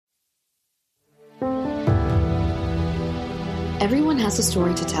Everyone has a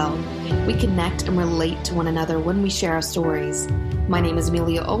story to tell. We connect and relate to one another when we share our stories. My name is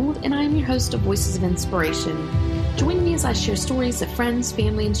Amelia Old, and I am your host of Voices of Inspiration. Join me as I share stories of friends,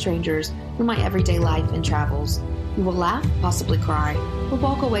 family, and strangers from my everyday life and travels. You will laugh, possibly cry, or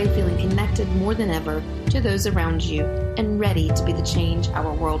walk away feeling connected more than ever to those around you and ready to be the change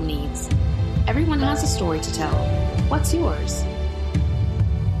our world needs. Everyone has a story to tell. What's yours?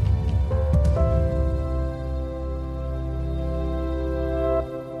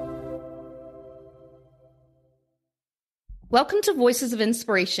 Welcome to Voices of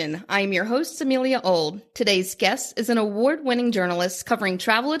Inspiration. I am your host, Amelia Old. Today's guest is an award-winning journalist covering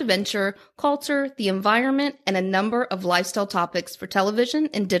travel adventure, culture, the environment, and a number of lifestyle topics for television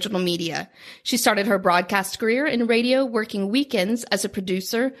and digital media. She started her broadcast career in radio, working weekends as a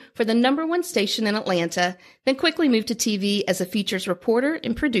producer for the #1 station in Atlanta, then quickly moved to TV as a features reporter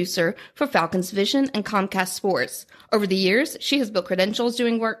and producer for Falcons Vision and Comcast Sports. Over the years, she has built credentials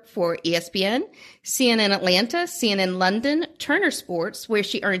doing work for ESPN, CNN Atlanta, CNN London, Turner Sports, where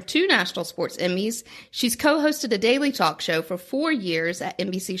she earned 2 National Sports Emmys. She's co-hosted a daily talk show for 4 years at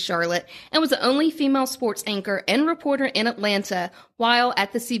NBC Charlotte and was the only female sports anchor and reporter in Atlanta while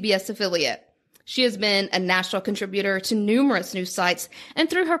at the CBS affiliate. She has been a national contributor to numerous news sites, and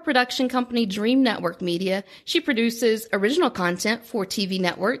through her production company, Dream Network Media, she produces original content for TV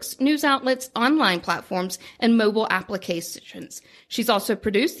networks, news outlets, online platforms, and mobile applications. She's also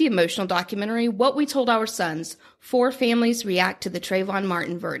produced the emotional documentary, What We Told Our Sons, 4 Families React to the Trayvon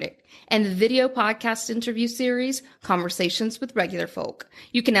Martin Verdict, and the video podcast interview series, Conversations with Regular Folk.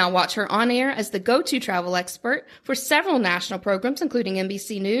 You can now watch her on air as the go-to travel expert for several national programs, including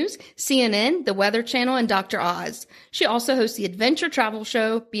NBC News, CNN, The Weather Channel, and Dr. Oz. She also hosts the adventure travel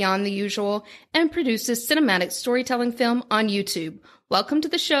show, Beyond the Usual, and produces cinematic storytelling film on YouTube. Welcome to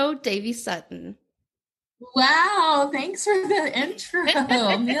the show, Dayvee Sutton. Wow, thanks for the intro,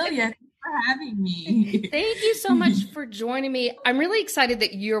 Amelia. For having me. Thank you so much for joining me. I'm really excited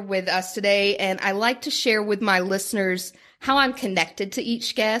that you're with us today, and I like to share with my listeners how I'm connected to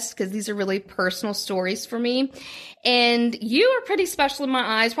each guest, because these are really personal stories for me. And you are pretty special in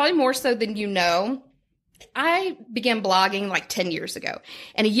my eyes, probably more so than you know. I began blogging like 10 years ago.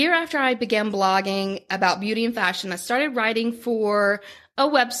 And a year after I began blogging about beauty and fashion, I started writing for a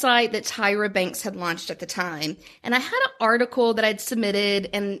website that Tyra Banks had launched at the time. And I had an article that I'd submitted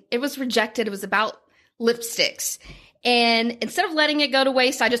and it was rejected. It was about lipsticks. And instead of letting it go to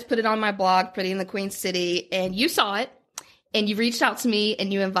waste, I just put it on my blog, Pretty in the Queen City, and you saw it. And you reached out to me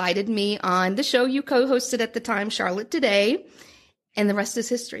and you invited me on the show you co-hosted at the time, Charlotte Today. And the rest is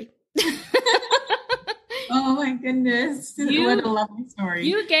history. Oh my goodness. What a lovely story.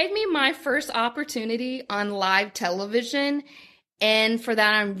 You gave me my first opportunity on live television. And for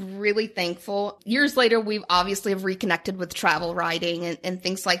that, I'm really thankful. Years later, we've obviously have reconnected with travel writing and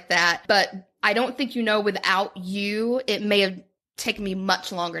things like that. But I don't think you know, without you, it may have taken me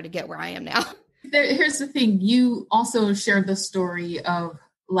much longer to get where I am now. Here's the thing. You also shared the story of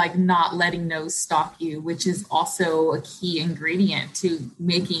like not letting those stop you, which is also a key ingredient to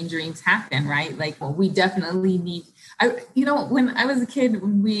making dreams happen, right? Like, well, we definitely need, when I was a kid,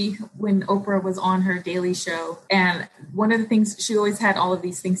 when Oprah was on her daily show, and one of the things, she always had all of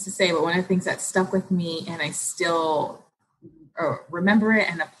these things to say, but one of the things that stuck with me, and I still remember it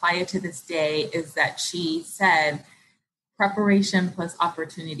and apply it to this day, is that she said, preparation plus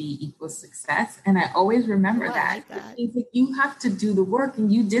opportunity equals success. And I always remember that. It's like you have to do the work,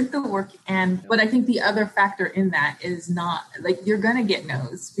 and you did the work. But I think the other factor in that is not like you're going to get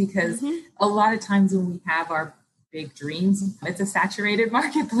no's, because a lot of times when we have our big dreams, it's a saturated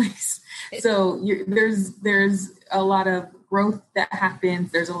marketplace. So there's a lot of growth that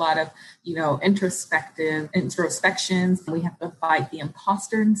happens. There's a lot of, introspections. We have to fight the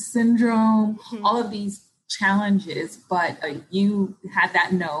imposter syndrome, all of these challenges, but you had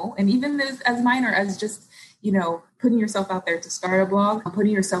that no. And even as minor as just, putting yourself out there to start a blog,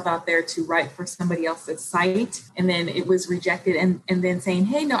 putting yourself out there to write for somebody else's site. And then it was rejected, and then saying,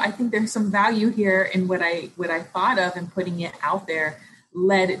 hey, no, I think there's some value here in what I thought of, and putting it out there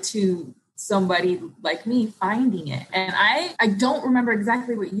led to somebody like me finding it. And I don't remember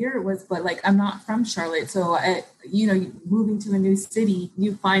exactly what year it was, but like, I'm not from Charlotte. So, moving to a new city,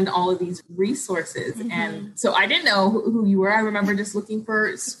 you find all of these resources. And so I didn't know who you were. I remember just looking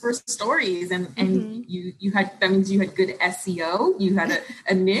for stories, and you had, that means you had good SEO, you had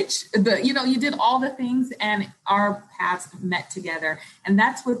a niche, you did all the things, and our paths met together. And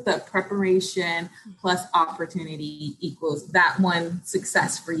that's what the preparation plus opportunity equals, that one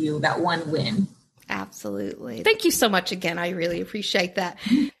success for you, that one win. Absolutely. Thank you so much again. I really appreciate that.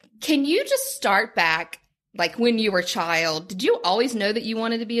 Can you just start back like when you were a child, did you always know that you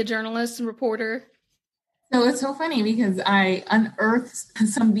wanted to be a journalist and reporter? So it's so funny because I unearthed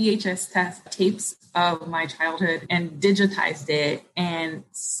some VHS test tapes of my childhood and digitized it and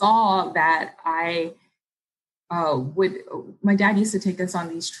saw that my dad used to take us on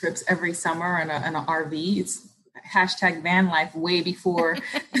these trips every summer in an RV. It's hashtag van life way before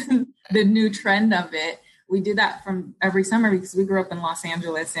the new trend of it. We did that from every summer because we grew up in Los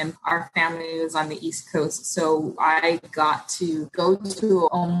Angeles and our family was on the East Coast. So I got to go to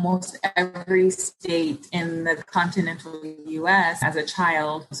almost every state in the continental US as a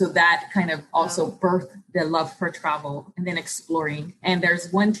child. So that kind of also birthed the love for travel and then exploring. And there's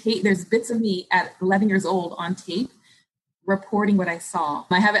bits of me at 11 years old on tape reporting what I saw.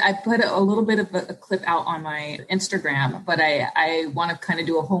 I put a little bit of a clip out on my Instagram, but I want to kind of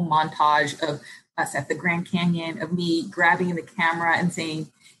do a whole montage of us at the Grand Canyon, of me grabbing the camera and saying,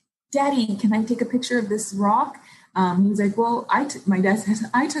 "Daddy, can I take a picture of this rock?" He was like, "Well, my dad says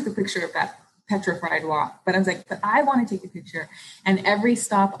I took a picture of that petrified rock," but I was like, "But I want to take a picture." And every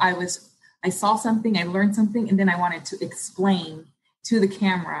stop I saw something, I learned something, and then I wanted to explain to the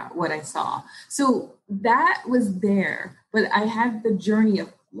camera what I saw. So that was there, but I had the journey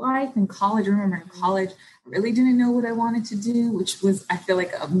of life in college. I remember in college, I really didn't know what I wanted to do, which was, I feel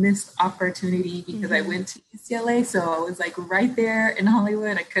like, a missed opportunity because I went to UCLA. So I was like right there in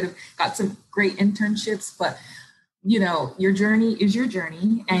Hollywood. I could have got some great internships, but your journey is your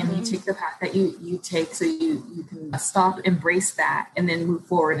journey and you take the path that you take so you can stop, embrace that, and then move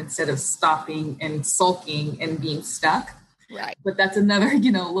forward instead of stopping and sulking and being stuck. Right. But that's another,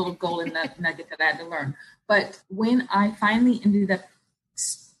 little golden nugget that I had to learn. But when I finally ended up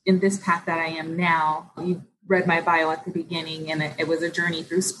in this path that I am now, you read my bio at the beginning, and it was a journey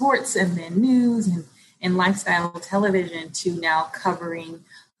through sports and then news and lifestyle television to now covering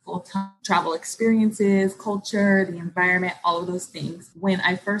full-time travel experiences, culture, the environment, all of those things. When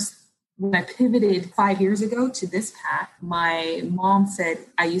I pivoted 5 years ago to this path, my mom said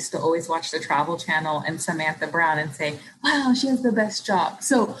I used to always watch the Travel Channel and Samantha Brown and say, "Wow, she has the best job."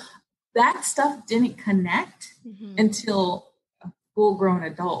 So that stuff didn't connect until a full-grown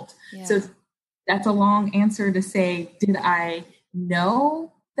adult. Yeah. So that's a long answer to say, did I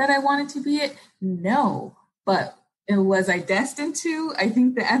know that I wanted to be it? No, but was I destined to? I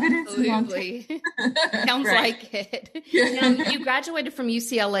think the evidence Absolutely. Sounds like it. Yeah. You graduated from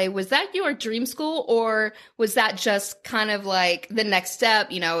UCLA. Was that your dream school, or was that just kind of like the next step?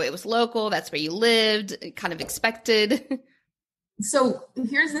 It was local. That's where you lived, kind of expected. So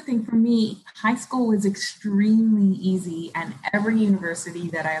here's the thing for me, high school was extremely easy, and every university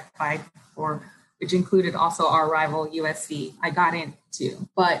that I applied for, which included also our rival USC, I got into.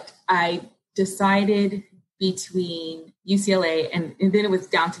 But I decided between UCLA and then it was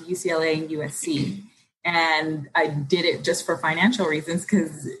down to UCLA and USC. And I did it just for financial reasons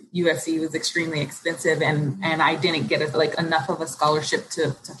because USC was extremely expensive and I didn't get enough of a scholarship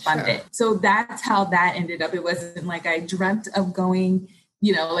to fund it. So that's how that ended up. It wasn't like I dreamt of going,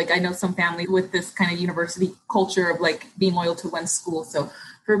 I know some families with this kind of university culture of being loyal to one school. So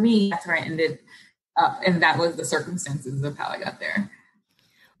for me, that's where I ended up. And that was the circumstances of how I got there.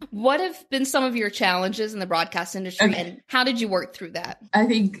 What have been some of your challenges in the broadcast industry and how did you work through that? I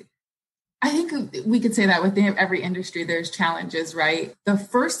think we could say that within every industry, there's challenges, right? The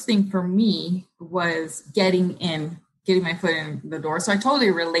first thing for me was getting my foot in the door. So I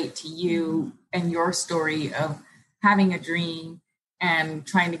totally relate to you and your story of having a dream and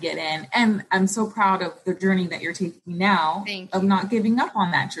trying to get in. And I'm so proud of the journey that you're taking now of not giving up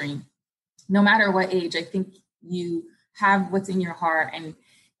on that dream. No matter what age, I think you have what's in your heart. And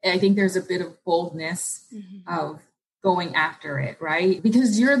I think there's a bit of boldness of going after it, right?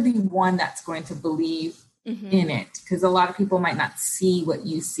 Because you're the one that's going to believe in it. Because a lot of people might not see what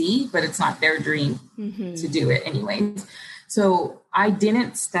you see, but it's not their dream to do it anyways. So I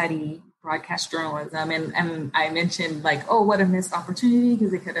didn't study broadcast journalism. And I mentioned what a missed opportunity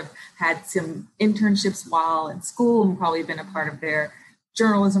because I could have had some internships while in school and probably been a part of their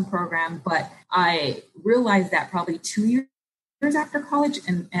journalism program. But I realized that probably 2 years after college.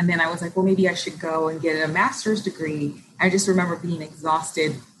 And then I was like, well, maybe I should go and get a master's degree. I just remember being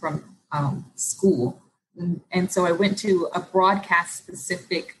exhausted from school. And so I went to a broadcast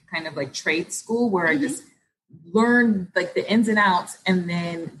specific kind of trade school where I just learned the ins and outs, and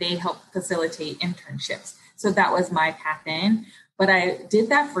then they helped facilitate internships. So that was my path in. But I did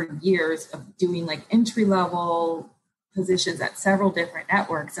that for years of doing entry level positions at several different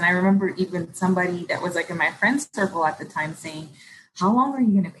networks. And I remember even somebody that was in my friend circle at the time saying, how long are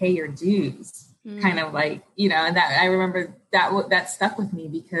you going to pay your dues? kind of like, and that I remember that stuck with me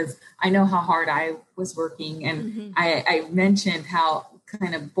because I know how hard I was working. And I mentioned how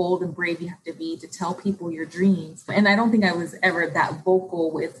kind of bold and brave you have to be to tell people your dreams. And I don't think I was ever that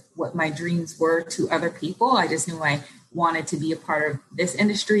vocal with what my dreams were to other people. I just knew I wanted to be a part of this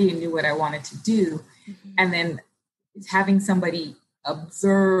industry and knew what I wanted to do. And then having somebody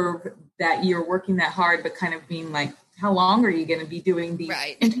observe that you're working that hard, but kind of being like, how long are you going to be doing these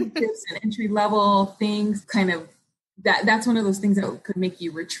internships and entry level things? Kind of that's one of those things that could make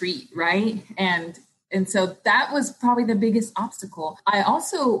you retreat. Right. And so that was probably the biggest obstacle. I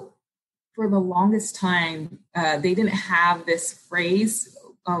also, for the longest time, they didn't have this phrase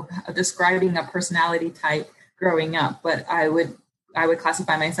of describing a personality type growing up, but I would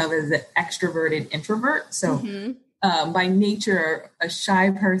classify myself as an extroverted introvert. So by nature, a shy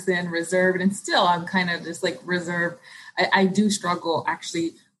person, reserved, and still I'm kind of just like reserved. I do struggle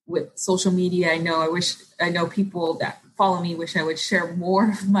actually with social media. I know people that follow me wish I would share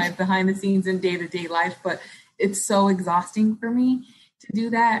more of my behind the scenes and day-to-day life, but it's so exhausting for me to do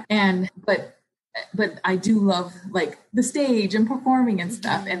that. But I do love like the stage and performing and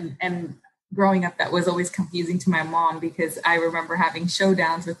stuff. And growing up, that was always confusing to my mom because I remember having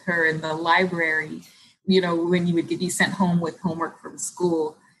showdowns with her in the library, when you would be sent home with homework from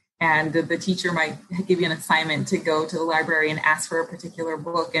school. And the teacher might give you an assignment to go to the library and ask for a particular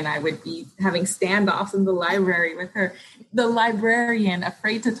book. And I would be having standoffs in the library with her. The librarian,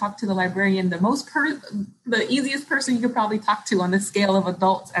 afraid to talk to the librarian, the easiest person you could probably talk to on the scale of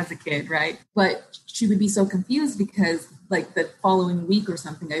adults as a kid, right? But she would be so confused because like the following week or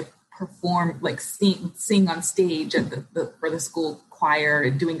something, I performed, like sing on stage at for the school choir,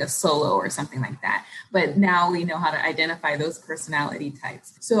 doing a solo or something like that. But now we know how to identify those personality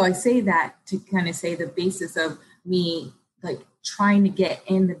types. So I say that to kind of say the basis of me like trying to get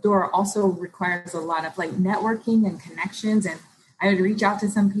in the door also requires a lot of like networking and connections. And I would reach out to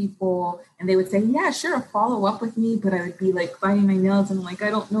some people and they would say, yeah, sure, follow up with me. But I would be like biting my nails and like, I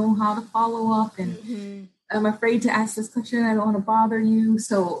don't know how to follow up. And I'm afraid to ask this question. I don't want to bother you.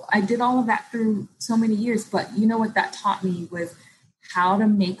 So I did all of that through so many years. But you know what that taught me was how to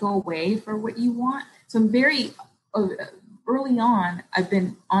make a way for what you want. So I'm very early on, I've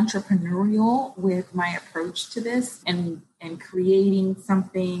been entrepreneurial with my approach to this and creating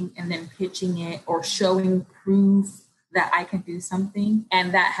something and then pitching it or showing proof that I can do something.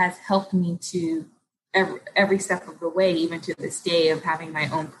 And that has helped me to every step of the way, even to this day of having my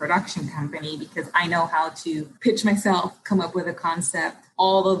own production company, because I know how to pitch myself, come up with a concept,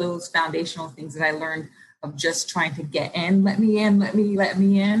 all of those foundational things that I learned of just trying to get in, let me in,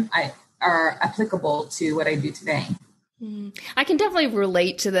 are applicable to what I do today. I can definitely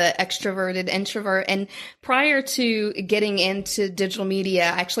relate to the extroverted introvert. And prior to getting into digital media,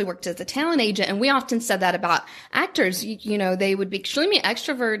 I actually worked as a talent agent. And we often said that about actors. They would be extremely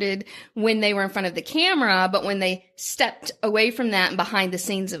extroverted when they were in front of the camera, but when they stepped away from that and behind the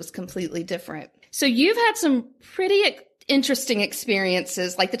scenes, it was completely different. So you've had some pretty interesting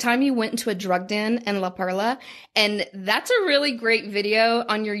experiences, like the time you went into a drug den in La Perla. And that's a really great video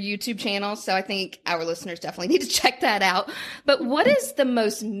on your YouTube channel. So I think our listeners definitely need to check that out. But what is the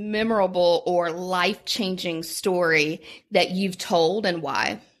most memorable or life-changing story that you've told and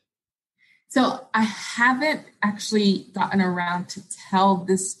why? So I haven't actually gotten around to tell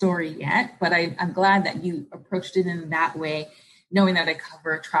this story yet, but I'm glad that you approached it in that way. Knowing that I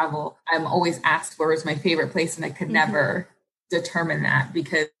cover travel, I'm always asked where is my favorite place, and I could never determine that,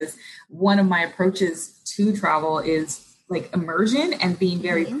 because one of my approaches to travel is like immersion and being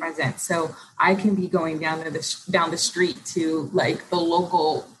very present. So I can be going down the street to like the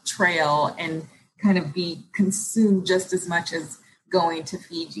local trail and kind of be consumed just as much as going to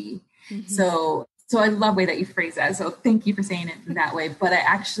Fiji. So I love the way that you phrase that. So thank you for saying it that way. But I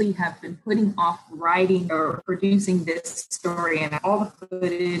actually have been putting off writing or producing this story and all the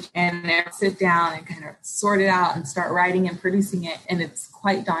footage, and I sit down and kind of sort it out and start writing and producing it. And it's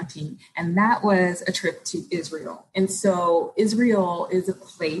quite daunting. And that was a trip to Israel. And so Israel is a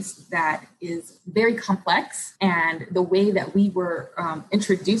place that is very complex. And the way that we were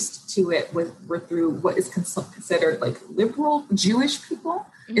introduced to it were through what is considered like liberal Jewish people,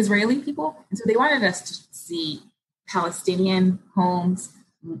 Israeli people. And so they wanted us to see Palestinian homes.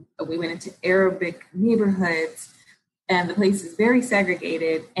 We went into Arabic neighborhoods, and the place is very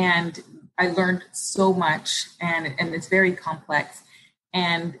segregated. And I learned so much, and it's very complex.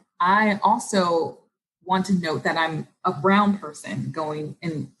 And I also want to note that I'm a brown person going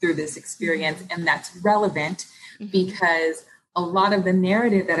in through this experience, and that's relevant because a lot of the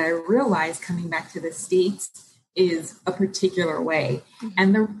narrative that I realized coming back to the States is a particular way.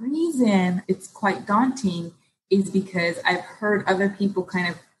 And the reason it's quite daunting is because I've heard other people kind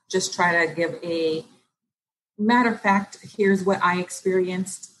of just try to give a matter of fact, here's what I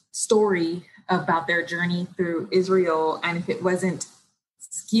experienced story about their journey through Israel. And if it wasn't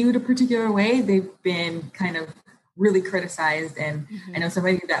skewed a particular way, they've been kind of really criticized. And I know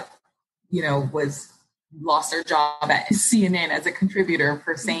somebody that, was lost their job at CNN as a contributor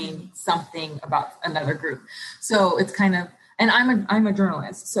for saying something about another group. So it's kind of, and I'm a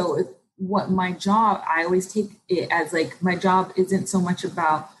journalist. So what my job, I always take it as like, my job isn't so much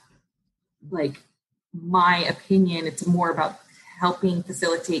about like my opinion. It's more about helping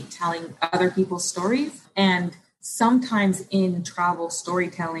facilitate telling other people's stories. And sometimes in travel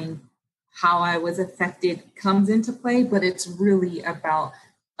storytelling, how I was affected comes into play, but it's really about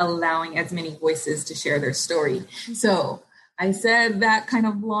allowing as many voices to share their story. So I said that kind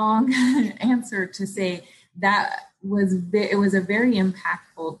of long answer to say that it was a very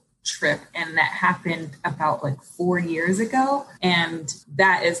impactful trip, and that happened about like 4 years ago. And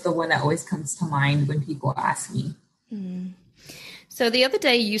that is the one that always comes to mind when people ask me. So the other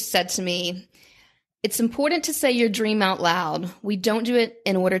day you said to me, it's important to say your dream out loud. We don't do it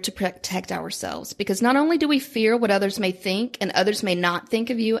in order to protect ourselves, because not only do we fear what others may think and others may not think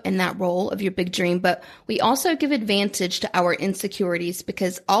of you in that role of your big dream, but we also give advantage to our insecurities,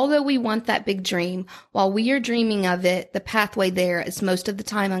 because although we want that big dream, while we are dreaming of it, the pathway there is most of the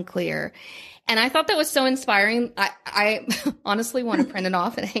time unclear. And I thought that was so inspiring. I honestly want to print it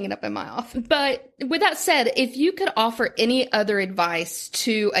off and hang it up in my office. But with that said, if you could offer any other advice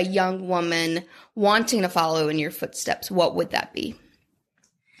to a young woman wanting to follow in your footsteps, what would that be?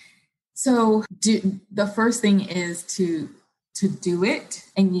 So the first thing is to do it.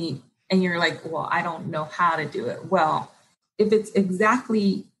 And you're like, well, I don't know how to do it. Well, if it's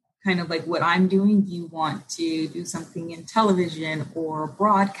exactly kind of like what I'm doing, you want to do something in television or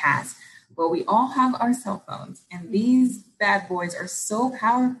broadcast. But we all have our cell phones, and these bad boys are so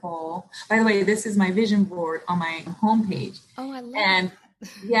powerful. By the way, this is my vision board on my homepage. Oh, I love it.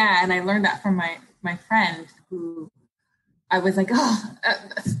 Yeah, and I learned that from my friend, who I was like,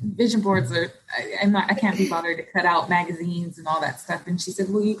 vision boards are, I can't be bothered to cut out magazines and all that stuff. And she said,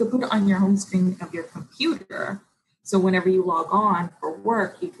 well, you could put it on your home screen of your computer. So whenever you log on for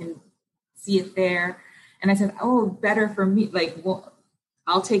work, you can see it there. And I said, oh, better for me. Like, well,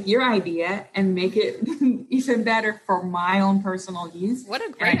 I'll take your idea and make it even better for my own personal use. What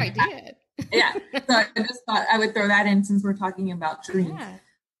a great idea. Yeah. So I just thought I would throw that in since we're talking about dreams.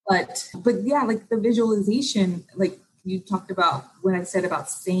 Yeah. But yeah, like the visualization, like you talked about when I said about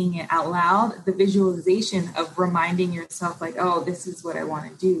saying it out loud, the visualization of reminding yourself like, oh, this is what I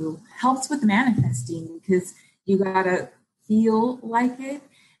want to do, helps with manifesting, because you got to feel like it.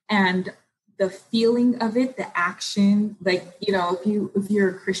 And the feeling of it, the action, like, if you're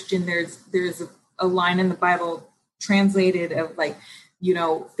a Christian, there's a line in the Bible translated of like,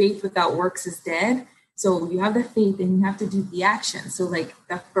 faith without works is dead. So you have the faith and you have to do the action. So like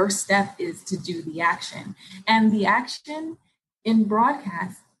the first step is to do the action, and the action in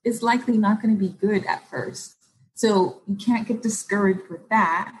broadcast is likely not going to be good at first. So you can't get discouraged with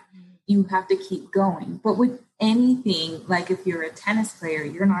that. You have to keep going. But with anything, like if you're a tennis player,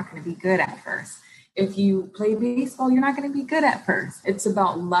 you're not going to be good at first. If you play baseball, you're not going to be good at first. It's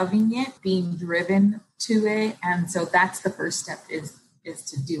about loving it, being driven to it. And so that's the first step is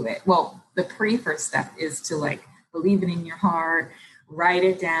to do it. Well, the first step is to like believe it in your heart, write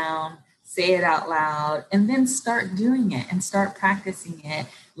it down, say it out loud, and then start doing it and start practicing it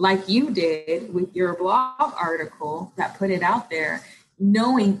like you did with your blog article that put it out there.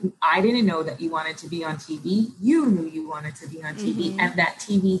 Knowing, I didn't know that you wanted to be on TV. You knew you wanted to be on TV, and that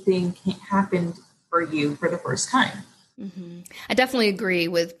TV thing happened for you for the first time. I definitely agree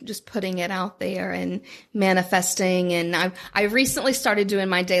with just putting it out there and manifesting. And I recently started doing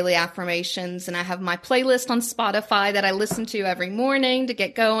my daily affirmations, and I have my playlist on Spotify that I listen to every morning to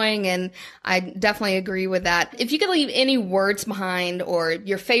get going. And I definitely agree with that. If you could leave any words behind or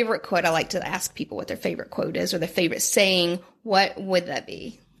your favorite quote, I like to ask people what their favorite quote is or their favorite saying. What would that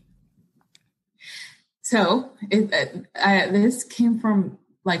be? So this came from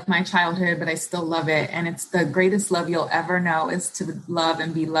like my childhood, but I still love it. And it's the greatest love you'll ever know is to love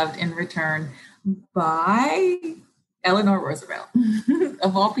and be loved in return, by Eleanor Roosevelt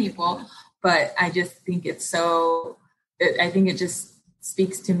of all people. But I just think I think it just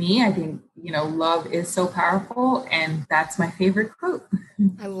speaks to me. I think, love is so powerful, and that's my favorite quote.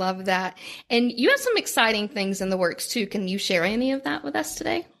 I love that. And you have some exciting things in the works too. Can you share any of that with us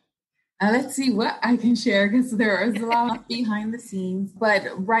today? Let's see what I can share because there is a lot behind the scenes. But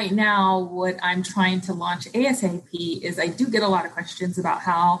right now, what I'm trying to launch ASAP is I do get a lot of questions about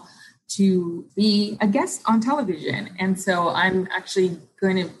how to be a guest on television. And so I'm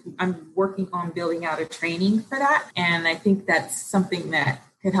working on building out a training for that. And I think that's something that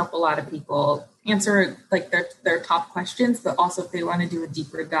could help a lot of people answer like their top questions, but also if they want to do a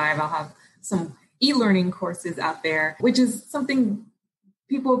deeper dive, I'll have some e-learning courses out there, which is something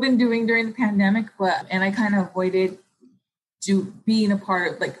people have been doing during the pandemic, and I kind of avoided being a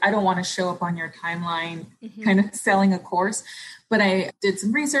part of, like, I don't want to show up on your timeline kind of selling a course, but I did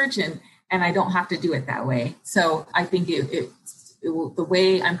some research and I don't have to do it that way. So I think it will, the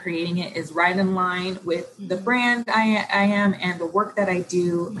way I'm creating it is right in line with the brand I am and the work that I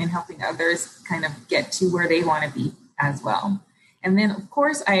do in helping others kind of get to where they want to be as well. And then of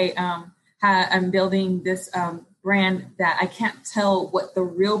course I'm building this brand that I can't tell what the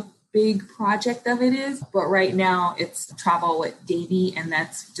real big project of it is, but right now it's travel with Dayvee, and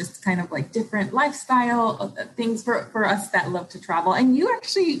that's just kind of like different lifestyle things for us that love to travel. And you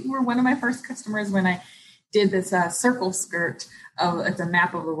actually were one of my first customers when I did this circle skirt it's a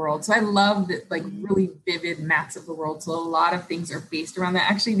map of the world. So I love like really vivid maps of the world. So a lot of things are based around that.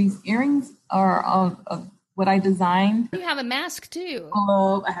 Actually, these earrings are of what I designed. You have a mask too.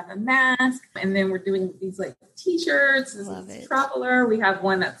 Oh, I have a mask. And then we're doing these like t-shirts. This is Traveler. We have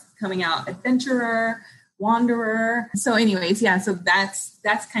one that's coming out, Adventurer, Wanderer. So anyways, yeah, so that's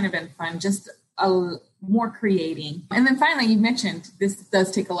kind of been fun, just more creating. And then finally, you mentioned this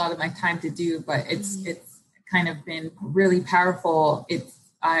does take a lot of my time to do, but it's kind of been really powerful.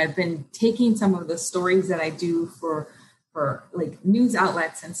 I've been taking some of the stories that I do for like news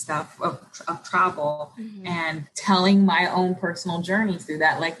outlets and stuff of travel and telling my own personal journey through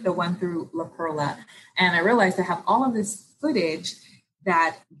that, like the one through La Perla. And I realized I have all of this footage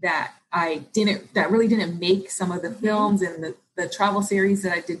that really didn't make some of the films and the travel series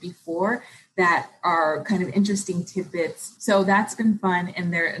that I did before that are kind of interesting tidbits. So that's been fun.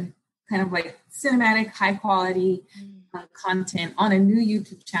 And they're kind of like cinematic, high quality content on a new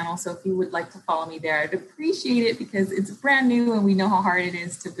YouTube channel. So if you would like to follow me there, I'd appreciate it because it's brand new and we know how hard it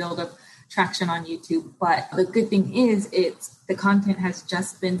is to build up traction on YouTube. But the good thing is the content has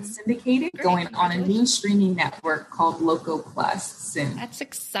just been syndicated, going on a new streaming network called Loco Plus soon. That's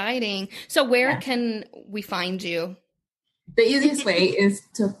exciting. So where can we find you? The easiest way is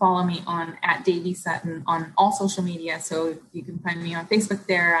to follow me at Dayvee Sutton on all social media. So you can find me on Facebook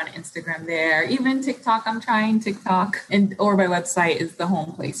there, on Instagram there, even TikTok. I'm trying TikTok, or my website is the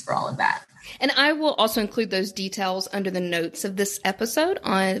home place for all of that. And I will also include those details under the notes of this episode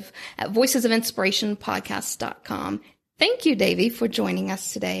at voicesofinspirationpodcast.com. Thank you, Dayvee, for joining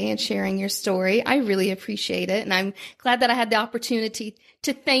us today and sharing your story. I really appreciate it. And I'm glad that I had the opportunity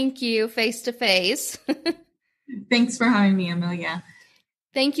to thank you face to face. Thanks for having me, Amelia.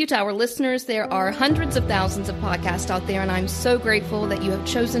 Thank you to our listeners. There are hundreds of thousands of podcasts out there, and I'm so grateful that you have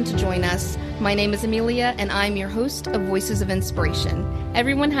chosen to join us. My name is Amelia, and I'm your host of Voices of Inspiration.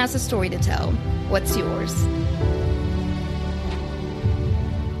 Everyone has a story to tell. What's yours?